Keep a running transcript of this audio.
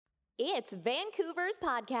It's Vancouver's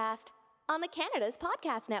podcast on the Canada's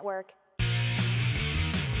Podcast Network.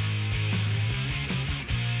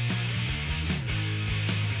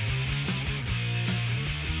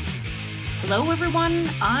 Hello everyone,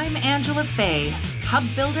 I'm Angela Fay, hub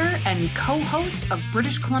builder and co-host of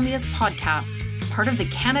British Columbia's podcasts, part of the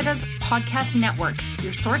Canada's Podcast Network,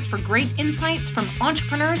 your source for great insights from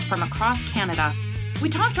entrepreneurs from across Canada. We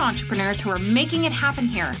talk to entrepreneurs who are making it happen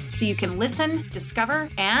here so you can listen, discover,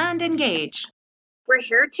 and engage. We're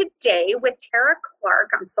here today with Tara Clark.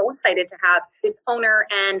 I'm so excited to have this owner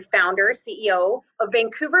and founder, CEO of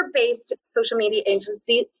Vancouver-based social media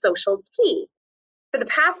agency, Social Tea. For the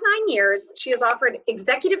past 9 years, she has offered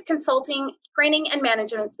executive consulting, training, and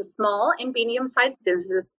management to small and medium-sized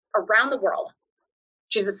businesses around the world.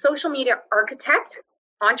 She's a social media architect,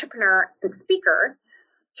 entrepreneur, and speaker.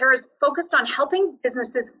 Tara's focused on helping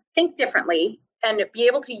businesses think differently and be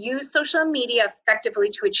able to use social media effectively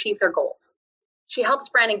to achieve their goals. She helps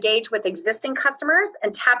brand engage with existing customers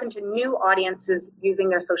and tap into new audiences using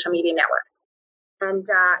their social media network. And,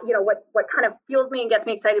 what kind of fuels me and gets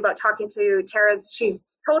me excited about talking to Tara is she's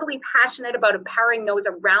totally passionate about empowering those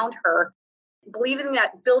around her, believing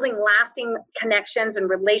that building lasting connections and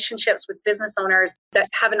relationships with business owners that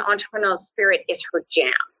have an entrepreneurial spirit is her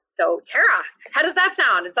jam. So, Tara, how does that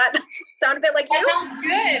sound? Does that sound a bit like you? That sounds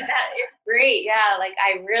good. It's great. Yeah,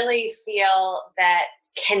 I really feel that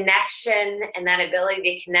connection and that ability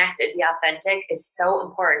to connect and be authentic is so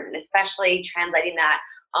important, especially translating that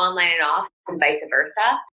online and off and vice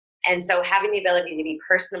versa. And so having the ability to be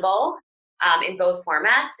personable in both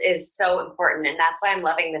formats is so important. And that's why I'm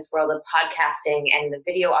loving this world of podcasting and the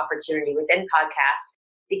video opportunity within podcasts,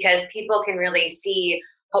 because people can really see,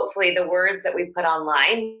 hopefully, the words that we put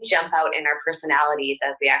online jump out in our personalities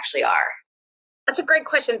as we actually are. That's a great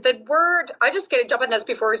question. The word, I just get to jump on this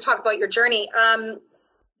before we talk about your journey.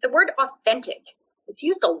 The word authentic, it's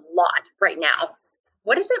used a lot right now.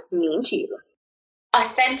 What does it mean to you?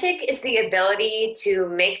 Authentic is the ability to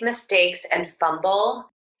make mistakes and fumble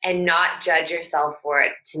and not judge yourself for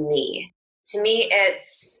it, to me. To me,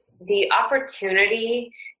 it's the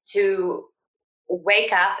opportunity to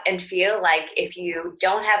wake up and feel like if you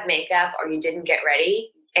don't have makeup or you didn't get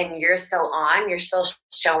ready and you're still on, you're still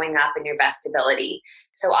showing up in your best ability.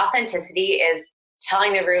 So authenticity is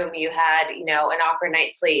telling the room you had, an awkward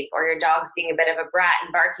night's sleep, or your dog's being a bit of a brat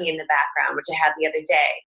and barking in the background, which I had the other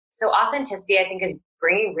day. So authenticity, I think, is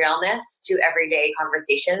bringing realness to everyday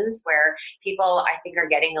conversations where people, I think, are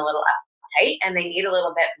getting a little uptight and they need a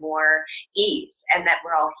little bit more ease, and that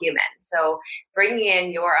we're all human. So bringing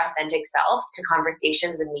in your authentic self to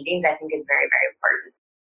conversations and meetings, I think, is very, very important.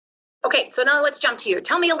 Okay, so now let's jump to you.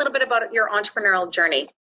 Tell me a little bit about your entrepreneurial journey.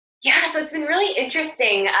 Yeah, so it's been really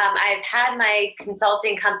interesting. I've had my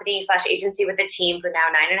consulting company / agency with a team for now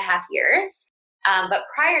 9.5 years. But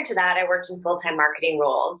prior to that, I worked in full-time marketing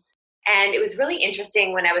roles. And it was really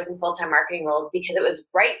interesting when I was in full-time marketing roles because it was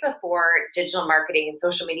right before digital marketing and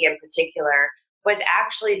social media in particular was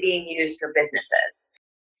actually being used for businesses.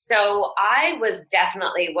 So I was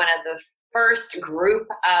definitely one of the first group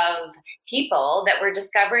of people that were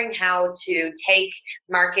discovering how to take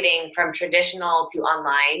marketing from traditional to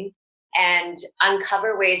online and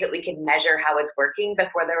uncover ways that we could measure how it's working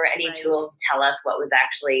before there were any tools to tell us what was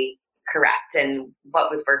actually correct and what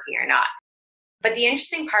was working or not. But the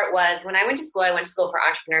interesting part was when I went to school for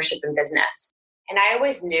entrepreneurship and business. And I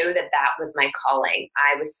always knew that that was my calling.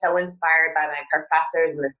 I was so inspired by my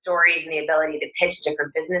professors and the stories and the ability to pitch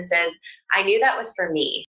different businesses. I knew that was for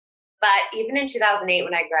me. But even in 2008,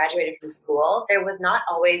 when I graduated from school, there was not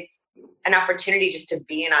always an opportunity just to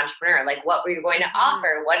be an entrepreneur. Like, what were you going to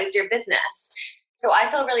offer? What is your business? So I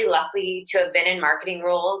feel really lucky to have been in marketing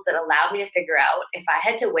roles that allowed me to figure out if I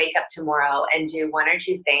had to wake up tomorrow and do one or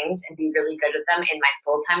two things and be really good at them in my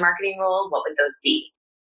full-time marketing role, what would those be?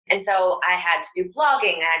 And so I had to do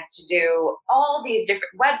blogging. I had to do all these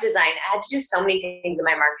different web design. I had to do so many things in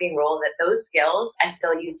my marketing role that those skills I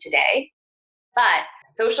still use today. But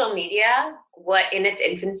social media, what in its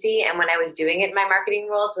infancy and when I was doing it in my marketing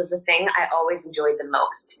roles was the thing I always enjoyed the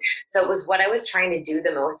most. So it was what I was trying to do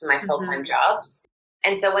the most in my full-time jobs.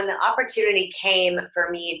 And so when the opportunity came for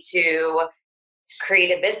me to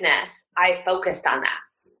create a business, I focused on that.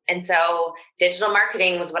 And so digital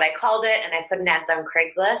marketing was what I called it. And I put an ad on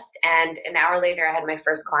Craigslist. And an hour later, I had my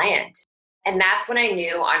first client. And that's when I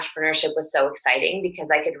knew entrepreneurship was so exciting because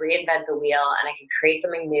I could reinvent the wheel and I could create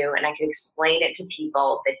something new and I could explain it to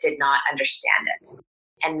people that did not understand it.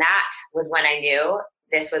 And that was when I knew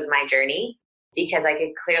this was my journey because I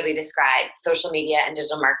could clearly describe social media and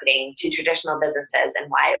digital marketing to traditional businesses and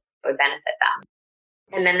why it would benefit them.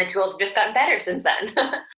 And then the tools have just gotten better since then.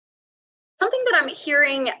 Something that I'm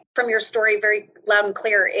hearing from your story very loud and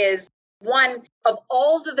clear is, one, of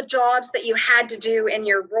all of the jobs that you had to do in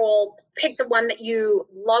your role, pick the one that you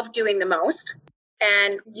love doing the most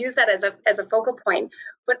and use that as a focal point.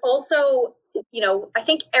 But also, I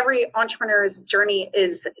think every entrepreneur's journey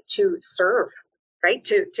is to serve, right?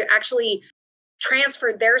 To actually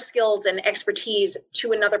transfer their skills and expertise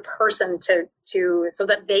to another person so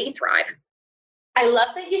that they thrive. I love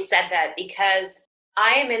that you said that, because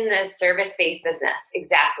I am in the service-based business,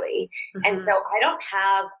 exactly. Mm-hmm. And so I don't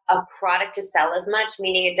have a product to sell as much,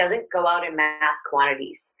 meaning it doesn't go out in mass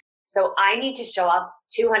quantities. So I need to show up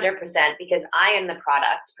 200% because I am the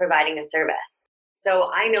product providing a service. So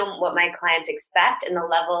I know what my clients expect, and the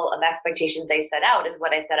level of expectations they set out is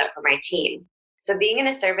what I set up for my team. So being in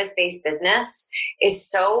a service-based business is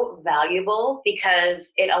so valuable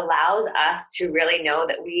because it allows us to really know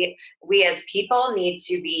that we as people need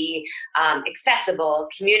to be accessible,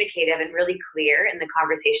 communicative, and really clear in the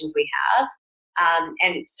conversations we have.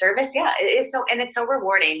 And service, it is so, and it's so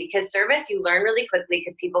rewarding because service, you learn really quickly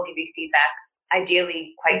because people give you feedback,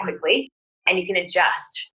 ideally quite quickly, and you can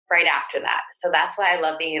adjust right after that. So that's why I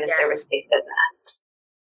love being in a service-based business.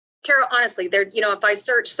 Tara, honestly, if I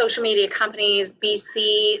search social media companies,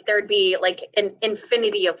 BC, there'd be like an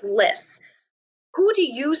infinity of lists. Who do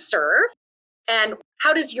you serve, and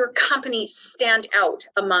how does your company stand out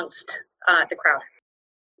amongst the crowd?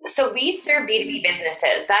 So we serve B2B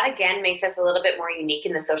businesses. That, again, makes us a little bit more unique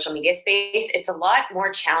in the social media space. It's a lot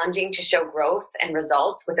more challenging to show growth and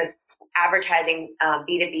results with advertising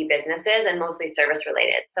B2B businesses, and mostly service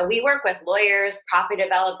related. So we work with lawyers, property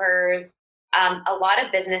developers, a lot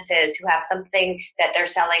of businesses who have something that they're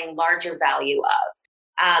selling larger value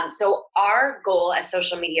of. So our goal as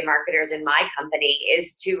social media marketers in my company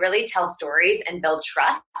is to really tell stories and build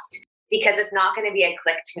trust, because it's not going to be a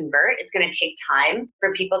click to convert. It's going to take time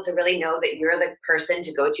for people to really know that you're the person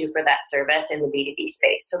to go to for that service in the B2B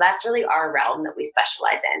space. So that's really our realm that we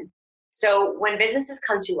specialize in. So when businesses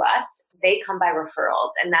come to us, they come by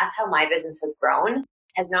referrals. And that's how my business has grown.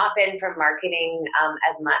 Has not been from marketing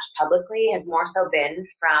as much publicly, has more so been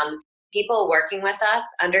from people working with us,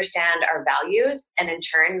 understand our values, and in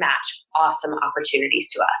turn match awesome opportunities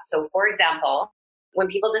to us. So for example, when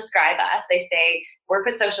people describe us, they say, work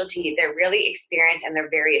with Social Tea, they're really experienced and they're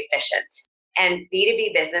very efficient. And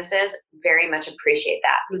B2B businesses very much appreciate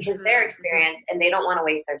that because they're experienced and they don't want to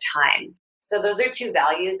waste their time. So those are two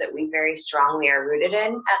values that we very strongly are rooted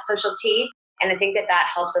in at Social Tea. And I think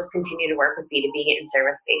that helps us continue to work with B2B and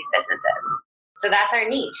service-based businesses. So that's our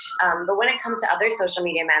niche. But when it comes to other social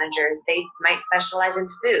media managers, they might specialize in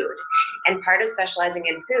food. And part of specializing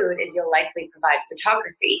in food is you'll likely provide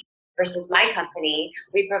photography. Versus my company,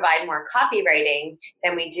 we provide more copywriting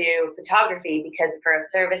than we do photography, because for a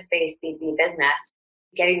service-based B2B business,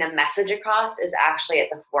 getting the message across is actually at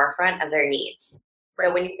the forefront of their needs.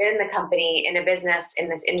 So when you've been in the company, in a business, in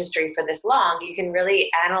this industry for this long, you can really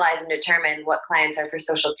analyze and determine what clients are for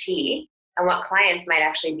Social Tea and what clients might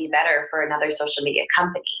actually be better for another social media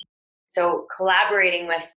company. So collaborating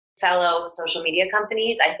with fellow social media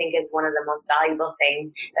companies, I think, is one of the most valuable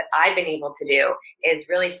things that I've been able to do, is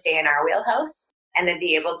really stay in our wheelhouse and then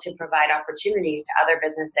be able to provide opportunities to other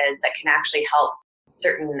businesses that can actually help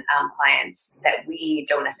certain clients that we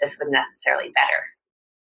don't assist with necessarily better.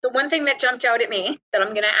 The one thing that jumped out at me that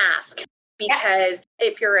I'm going to ask, because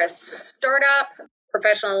if you're a startup,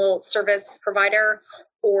 professional service provider,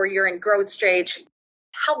 or you're in growth stage,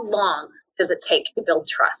 how long does it take to build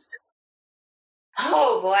trust?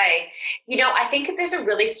 Oh boy. I think if there's a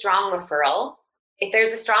really strong referral,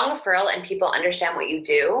 and people understand what you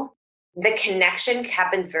do, the connection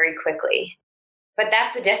happens very quickly. But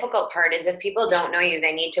that's the difficult part, is if people don't know you,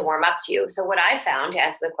 they need to warm up to you. So what I found, to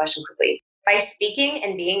answer the question quickly, by speaking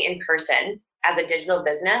and being in person as a digital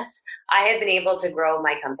business, I have been able to grow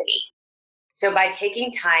my company. So by taking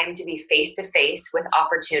time to be face-to-face with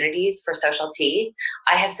opportunities for Social Tea,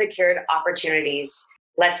 I have secured opportunities,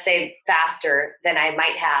 let's say, faster than I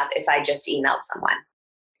might have if I just emailed someone.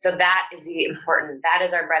 So that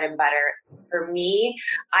is our bread and butter. For me,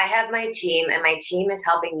 I have my team, and my team is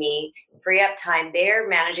helping me free up time. They're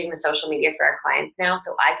managing the social media for our clients now,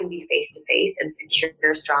 so I can be face-to-face and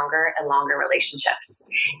secure stronger and longer relationships.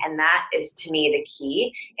 And that is, to me, the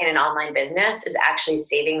key in an online business, is actually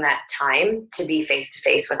saving that time to be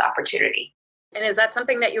face-to-face with opportunity. And is that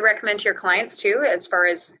something that you recommend to your clients too, as far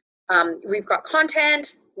as we've got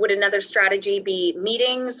content? Would another strategy be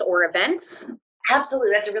meetings or events? Absolutely.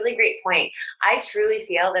 That's a really great point. I truly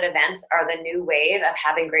feel that events are the new wave of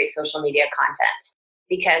having great social media content,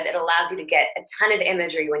 because it allows you to get a ton of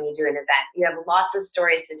imagery when you do an event. You have lots of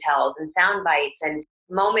stories to tell and sound bites and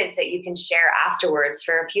moments that you can share afterwards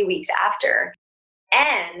for a few weeks after.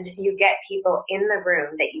 And you get people in the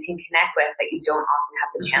room that you can connect with that you don't often have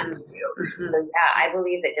the chance to do. So yeah, I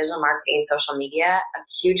believe that digital marketing and social media, a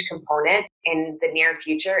huge component in the near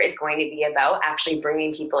future is going to be about actually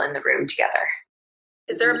bringing people in the room together.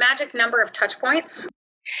 Is there a magic number of touch points?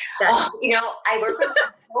 I work with,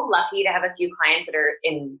 I'm so lucky to have a few clients that are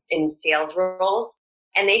in sales roles.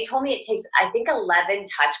 And they told me it takes, I think, 11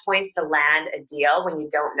 touch points to land a deal when you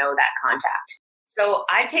don't know that contact. So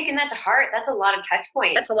I've taken that to heart. That's a lot of touch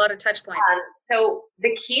points. That's a lot of touch points. So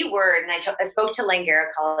the key word, and I spoke to Langara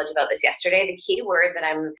College about this yesterday, the key word that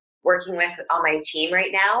I'm working with on my team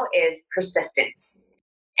right now is persistence.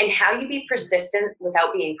 And how you be persistent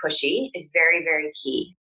without being pushy is very, very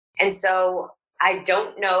key. And so I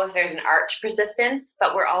don't know if there's an art to persistence,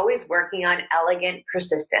 but we're always working on elegant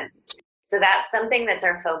persistence. So that's something that's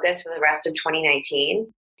our focus for the rest of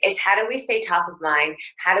 2019 is how do we stay top of mind?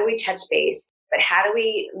 How do we touch base? But how do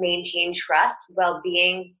we maintain trust while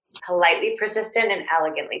being politely persistent and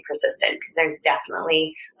elegantly persistent? Because there's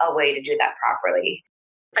definitely a way to do that properly.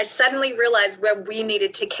 I suddenly realized where we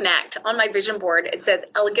needed to connect. On my vision board, it says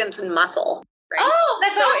elegance and muscle. Right? Oh,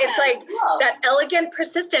 that's so awesome. It's like that elegant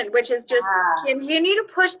persistent, which is just, you need to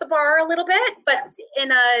push the bar a little bit, but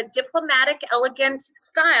in a diplomatic, elegant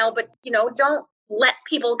style, but, don't let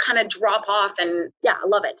people kind of drop off. And yeah, I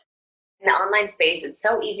love it. In the online space, it's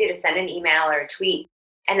so easy to send an email or a tweet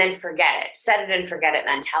and then forget it, set it and forget it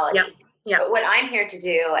mentality. Yeah. But what I'm here to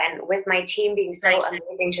do, and with my team being so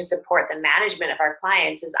amazing to support the management of our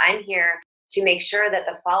clients, is I'm here to make sure that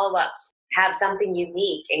the follow-ups have something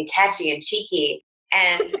unique and catchy and cheeky.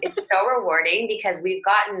 And it's so rewarding because we've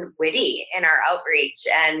gotten witty in our outreach.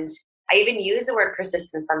 And I even use the word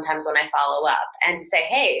persistence sometimes when I follow up and say,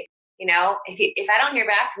 hey, if I don't hear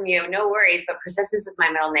back from you, no worries, but persistence is my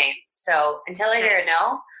middle name. So until I hear a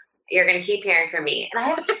no, you're going to keep hearing from me.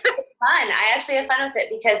 And it's fun. I actually have fun with it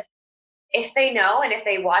because if they know and if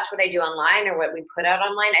they watch what I do online or what we put out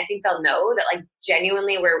online, I think they'll know that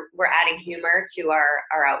genuinely we're adding humor to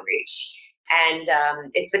our outreach. And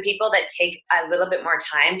it's the people that take a little bit more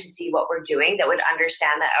time to see what we're doing that would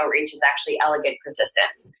understand that outreach is actually elegant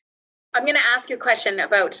persistence. I'm going to ask you a question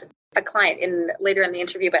about a client later in the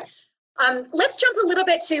interview, but let's jump a little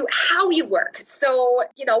bit to how you work. So,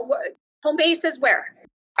 home base is where?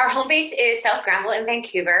 Our home base is South Granville in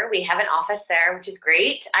Vancouver. We have an office there, which is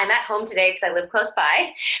great. I'm at home today because I live close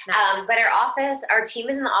by. Nice. But our team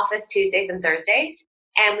is in the office Tuesdays and Thursdays.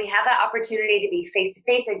 And we have that opportunity to be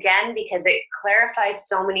face-to-face again because it clarifies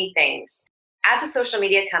so many things. As a social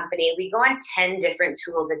media company, we go on 10 different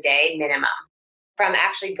tools a day minimum. From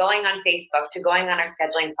actually going on Facebook to going on our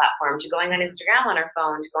scheduling platform to going on Instagram on our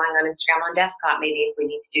phone to going on Instagram on desktop maybe if we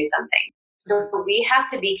need to do something. So we have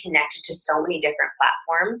to be connected to so many different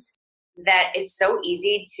platforms that it's so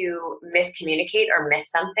easy to miscommunicate or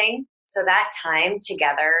miss something. So that time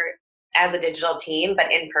together as a digital team,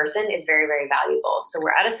 but in person is very, very valuable. So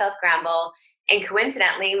we're out of South Granville. And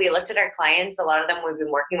coincidentally, we looked at our clients, a lot of them we've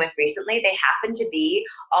been working with recently, they happen to be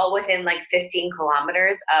all within 15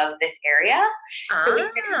 kilometers of this area. So we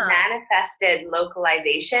manifested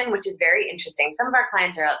localization, which is very interesting. Some of our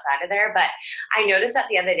clients are outside of there, but I noticed that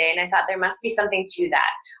the other day and I thought there must be something to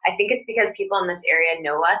that. I think it's because people in this area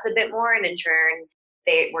know us a bit more and in turn,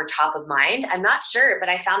 they were top of mind. I'm not sure, but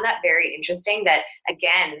I found that very interesting that,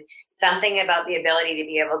 again, something about the ability to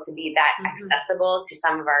be able to be that accessible to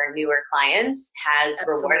some of our newer clients has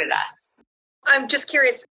rewarded us. I'm just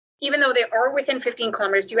curious, even though they are within 15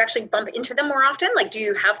 kilometers, do you actually bump into them more often? Do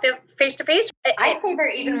you have the face-to-face? I'd say they're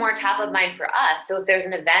even more top of mind for us. So if there's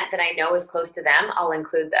an event that I know is close to them, I'll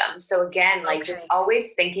include them. So again, just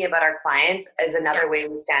always thinking about our clients is another way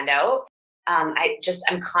we stand out.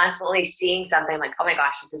 I'm constantly seeing something like, oh my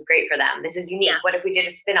gosh, this is great for them. This is unique. Yeah. What if we did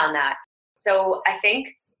a spin on that? So I think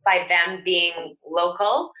by them being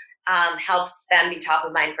local helps them be top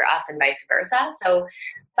of mind for us and vice versa. So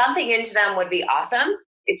bumping into them would be awesome.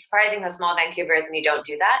 It's surprising how small Vancouver is and you don't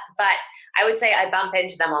do that. But I would say I bump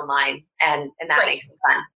into them online and that makes it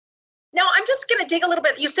fun. Now, I'm just going to dig a little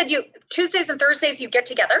bit. You said Tuesdays and Thursdays you get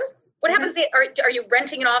together. What happens? Are you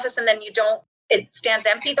renting an office and then you don't? It stands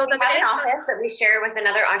empty those other days? We have an office that we share with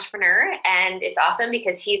another entrepreneur, and it's awesome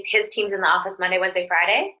because his team's in the office Monday, Wednesday,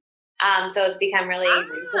 Friday. So it's become really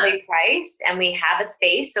reasonably priced, and we have a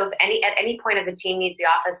space. So if at any point of the team needs the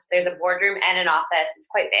office, there's a boardroom and an office. It's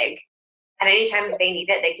quite big. And anytime that they need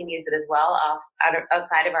it, they can use it as well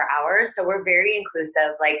outside of our hours. So we're very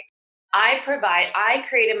inclusive. I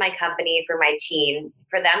created my company for my team,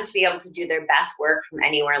 for them to be able to do their best work from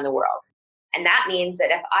anywhere in the world. And that means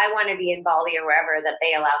that if I want to be in Bali or wherever, that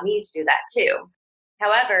they allow me to do that too.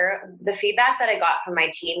 However, the feedback that I got from my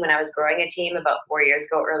team when I was growing a team about 4 years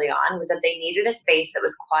ago early on was that they needed a space that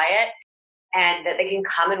was quiet and that they can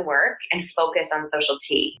come and work and focus on social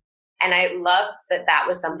tea. And I loved that that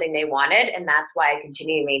was something they wanted. And that's why I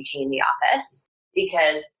continue to maintain the office,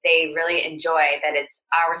 because they really enjoy that it's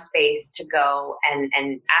our space to go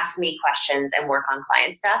and ask me questions and work on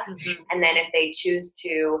client stuff. Mm-hmm. And then if they choose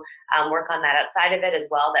to work on that outside of it as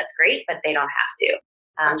well, that's great, but they don't have to.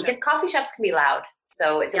 Gotcha. Because coffee shops can be loud.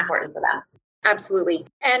 So it's important for them. Absolutely.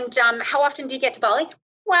 And how often do you get to Bali?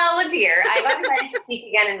 Well, once a year. I got invited to speak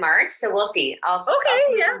again in March, so we'll see. I'll see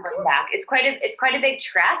if I bring back. It's quite a big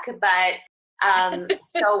trek, but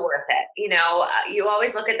so worth it. You know, you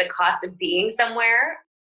always look at the cost of being somewhere,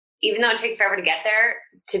 even though it takes forever to get there.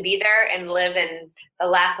 To be there and live in the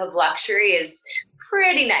lap of luxury is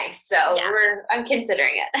pretty nice. So I'm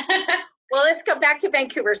considering it. Well, let's go back to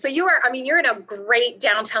Vancouver. So you're in a great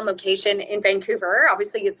downtown location in Vancouver.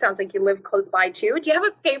 Obviously, it sounds like you live close by too. Do you have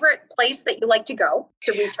a favorite place that you like to go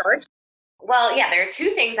to recharge? Well, yeah, there are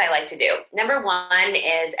two things I like to do. Number one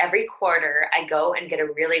is every quarter I go and get a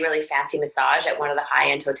really, really fancy massage at one of the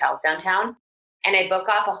high-end hotels downtown. And I book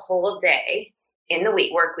off a whole day in the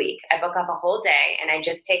work week. I book off a whole day and I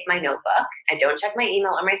just take my notebook. I don't check my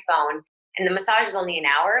email or my phone. And the massage is only an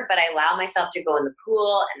hour, but I allow myself to go in the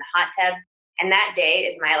pool and the hot tub. And that day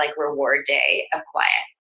is my reward day of quiet.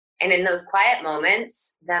 And in those quiet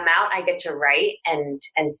moments, the amount I get to write and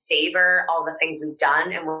savor all the things we've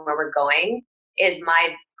done and where we're going is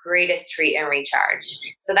my greatest treat and recharge.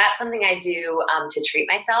 So that's something I do to treat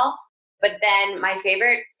myself. But then my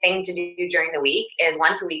favorite thing to do during the week is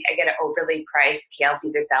once a week, I get an overly priced kale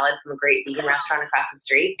Caesar salad from a great vegan restaurant across the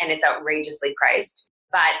street. And it's outrageously priced.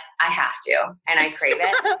 But I have to, and I crave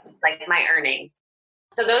it, like my earning.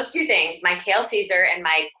 So those two things, my kale Caesar and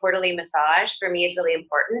my quarterly massage, for me is really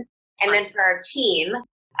important. And then for our team,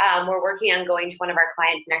 we're working on going to one of our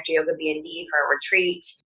clients, Nectar Yoga B&B, for a retreat.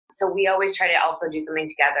 So we always try to also do something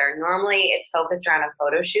together. Normally it's focused around a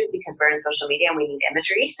photo shoot because we're in social media and we need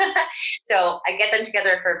imagery. So I get them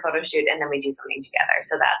together for a photo shoot and then we do something together.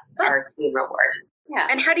 So that's our team reward. Yeah.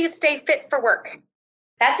 And how do you stay fit for work?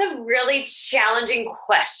 That's a really challenging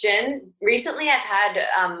question. Recently, I've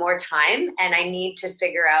had more time and I need to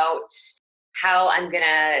figure out how I'm going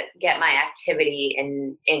to get my activity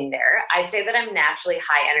in there. I'd say that I'm a naturally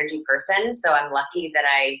high energy person, so I'm lucky that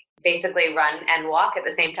I basically run and walk at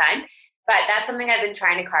the same time. But that's something I've been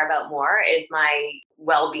trying to carve out more is my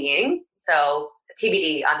well-being. So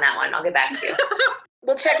TBD on that one. I'll get back to you.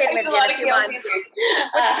 We'll check in with you in a few months.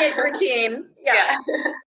 What's your good routine? Yeah.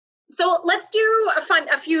 So let's do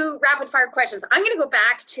a few rapid fire questions. I'm going to go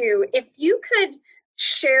back to, if you could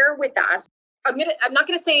share with us, I'm not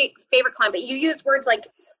going to say favorite client, but you use words like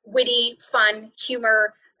witty, fun,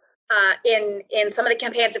 humor in some of the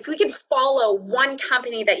campaigns. If we could follow one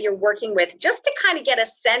company that you're working with, just to kind of get a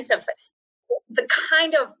sense of the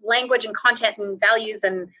kind of language and content and values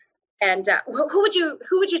and who would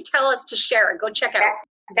you tell us to share? Go check out.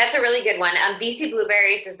 That's a really good one. BC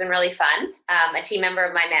Blueberries has been really fun. A team member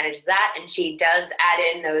of mine manages that, and she does add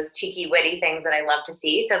in those cheeky, witty things that I love to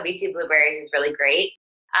see. So BC Blueberries is really great.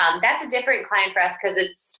 That's a different client for us because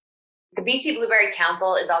it's the BC Blueberry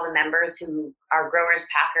Council is all the members who are growers,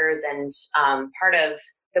 packers, and part of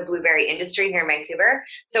the blueberry industry here in Vancouver.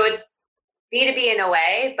 So it's B2B in a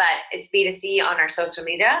way, but it's B2C on our social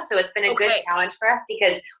media. So it's been a good challenge for us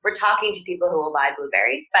because we're talking to people who will buy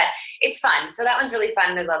blueberries, but it's fun. So that one's really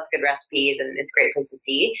fun. There's lots of good recipes and it's a great place to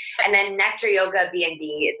see. And then Nectar Yoga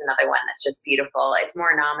B&B is another one that's just beautiful. It's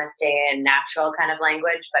more namaste and natural kind of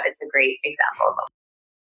language, but it's a great example of them.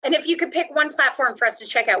 And if you could pick one platform for us to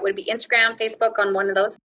check out, would it be Instagram, Facebook, on one of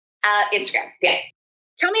those? Instagram, yeah.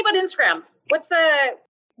 Tell me about Instagram.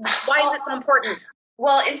 Why is it so important?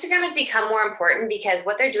 Well, Instagram has become more important because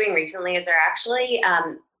what they're doing recently is they're actually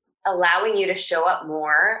allowing you to show up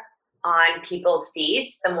more on people's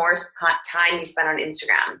feeds the more time you spend on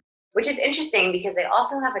Instagram, which is interesting because they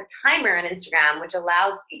also have a timer on Instagram, which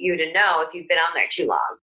allows you to know if you've been on there too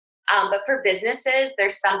long. But for businesses,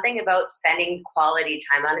 there's something about spending quality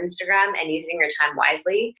time on Instagram and using your time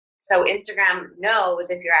wisely. So Instagram knows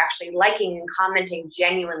if you're actually liking and commenting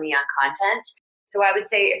genuinely on content. So I would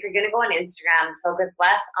say if you're going to go on Instagram, focus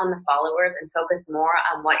less on the followers and focus more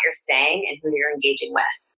on what you're saying and who you're engaging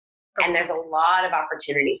with. And there's a lot of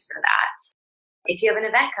opportunities for that. If you have an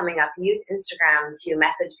event coming up, use Instagram to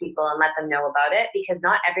message people and let them know about it because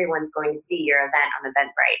not everyone's going to see your event on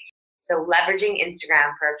Eventbrite. So leveraging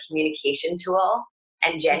Instagram for a communication tool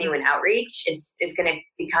and genuine outreach is going to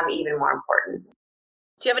become even more important.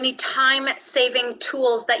 Do you have any time-saving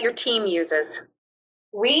tools that your team uses?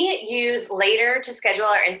 We use Later to schedule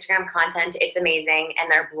our Instagram content. It's amazing.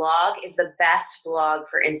 And their blog is the best blog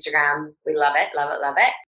for Instagram. We love it, love it, love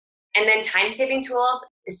it. And then time-saving tools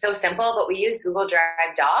is so simple, but we use Google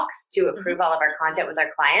Drive Docs to approve all of our content with our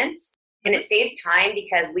clients. And it saves time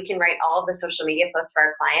because we can write all of the social media posts for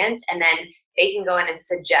our clients, and then they can go in and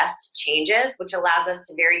suggest changes, which allows us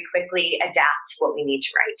to very quickly adapt what we need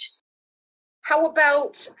to write. How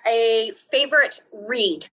about a favorite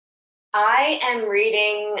read? I am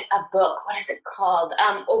reading a book. What is it called?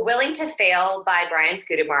 Willing to Fail by Brian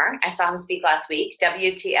Scudamore. I saw him speak last week.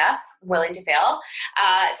 WTF, Willing to Fail.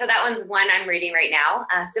 So that one's one I'm reading right now.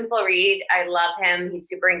 Simple read. I love him. He's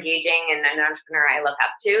super engaging and an entrepreneur I look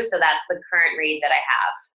up to. So that's the current read that I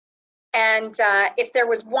have. And if there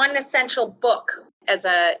was one essential book as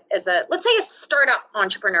a let's say a startup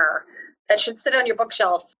entrepreneur that should sit on your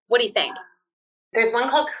bookshelf, what do you think? There's one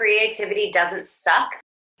called Creativity Doesn't Suck.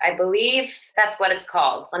 I believe that's what it's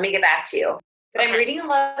called. Let me get back to you. But I'm reading a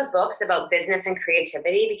lot of books about business and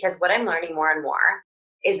creativity because what I'm learning more and more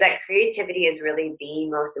is that creativity is really the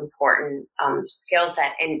most important skill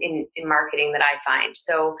set in marketing that I find.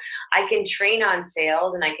 So I can train on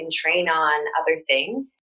sales and I can train on other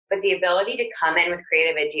things, but the ability to come in with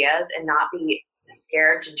creative ideas and not be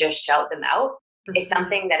scared to just shout them out is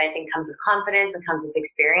something that I think comes with confidence and comes with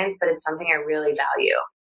experience, but it's something I really value.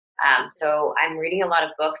 So I'm reading a lot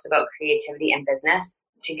of books about creativity and business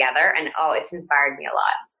together, and it's inspired me a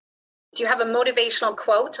lot. Do you have a motivational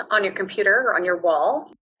quote on your computer or on your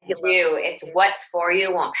wall? I do. It's what's for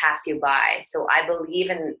you won't pass you by. So I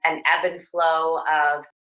believe in an ebb and flow of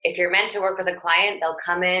if you're meant to work with a client, they'll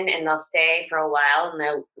come in and they'll stay for a while and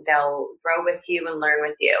they'll grow with you and learn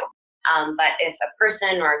with you. But if a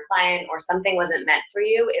person or a client or something wasn't meant for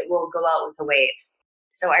you, it will go out with the waves.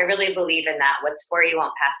 So I really believe in that. What's for you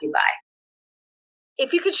won't pass you by.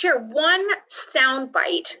 If you could share one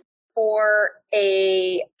soundbite for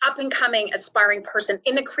a up-and-coming aspiring person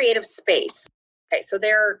in the creative space. Okay, so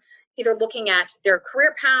they're either looking at their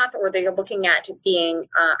career path or they're looking at being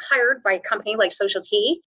hired by a company like Social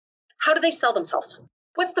T. How do they sell themselves?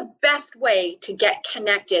 What's the best way to get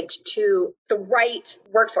connected to the right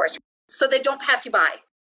workforce so they don't pass you by?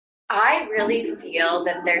 I really feel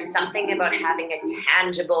that there's something about having a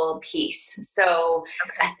tangible piece. So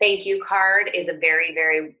a thank you card is a very,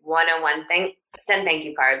 very one-on-one thing. Send thank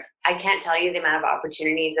you cards. I can't tell you the amount of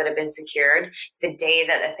opportunities that have been secured the day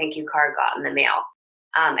that the thank you card got in the mail.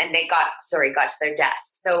 And they got to their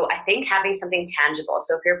desk. So I think having something tangible.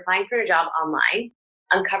 So if you're applying for a job online,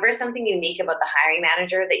 uncover something unique about the hiring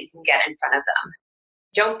manager that you can get in front of them.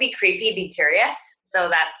 Don't be creepy, be curious. So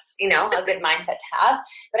that's, a good mindset to have.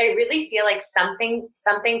 But I really feel like something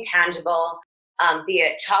tangible, be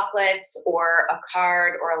it chocolates or a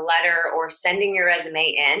card or a letter or sending your resume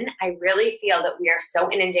in. I really feel that we are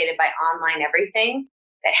so inundated by online everything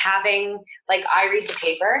that having, like I read the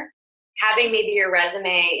paper, having maybe your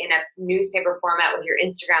resume in a newspaper format with your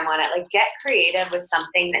Instagram on it, like get creative with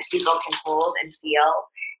something that people can hold and feel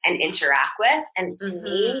and interact with. And to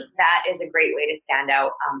me, that is a great way to stand out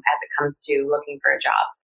as it comes to looking for a job.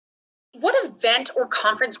 What event or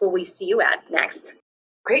conference will we see you at next?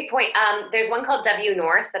 Great point. There's one called W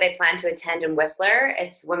North that I plan to attend in Whistler.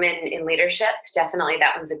 It's Women in Leadership. Definitely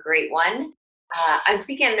that one's a great one. I'm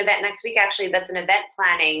speaking at an event next week, actually, that's an event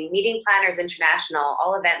planning, Meeting Planners International,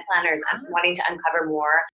 all event planners wanting to uncover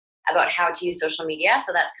more about how to use social media.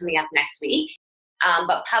 So that's coming up next week.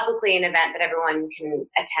 But publicly an event that everyone can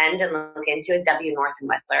attend and look into is W North in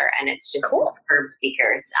Whistler. And it's just superb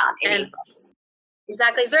speakers in April.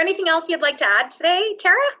 Exactly. Is there anything else you'd like to add today,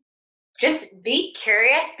 Tara? Just be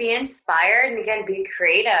curious, be inspired, and again, be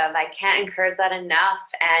creative. I can't encourage that enough.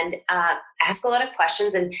 And ask a lot of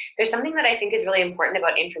questions. And there's something that I think is really important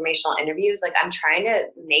about informational interviews. Like I'm trying to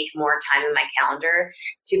make more time in my calendar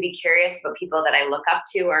to be curious about people that I look up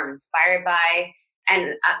to or am inspired by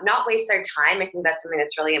and not waste their time. I think that's something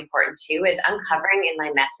that's really important too, is uncovering in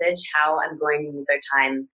my message how I'm going to use their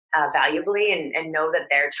time valuably and know that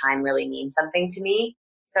their time really means something to me.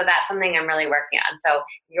 So that's something I'm really working on. So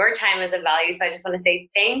your time is of value. So I just want to say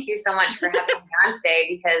thank you so much for having me on today,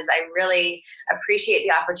 because I really appreciate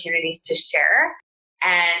the opportunities to share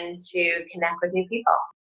and to connect with new people.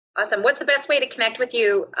 Awesome. What's the best way to connect with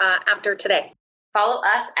you after today? Follow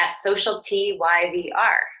us at Social TYVR.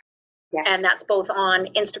 Yeah. And that's both on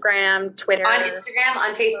Instagram, Twitter. On Instagram,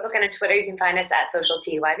 on Facebook, and on Twitter, you can find us at Social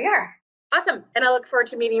TYVR. Awesome. And I look forward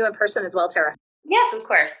to meeting you in person as well, Tara. Yes, of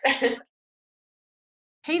course.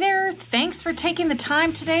 Hey there, thanks for taking the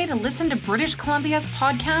time today to listen to British Columbia's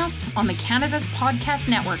podcast on the Canada's Podcast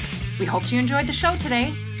Network. We hope you enjoyed the show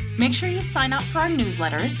today. Make sure you sign up for our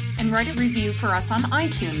newsletters and write a review for us on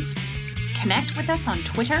iTunes. Connect with us on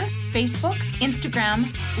Twitter, Facebook, Instagram,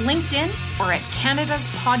 LinkedIn, or at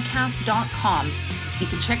canadaspodcast.com. You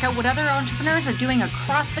can check out what other entrepreneurs are doing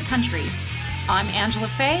across the country. I'm Angela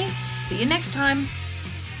Fay. See you next time.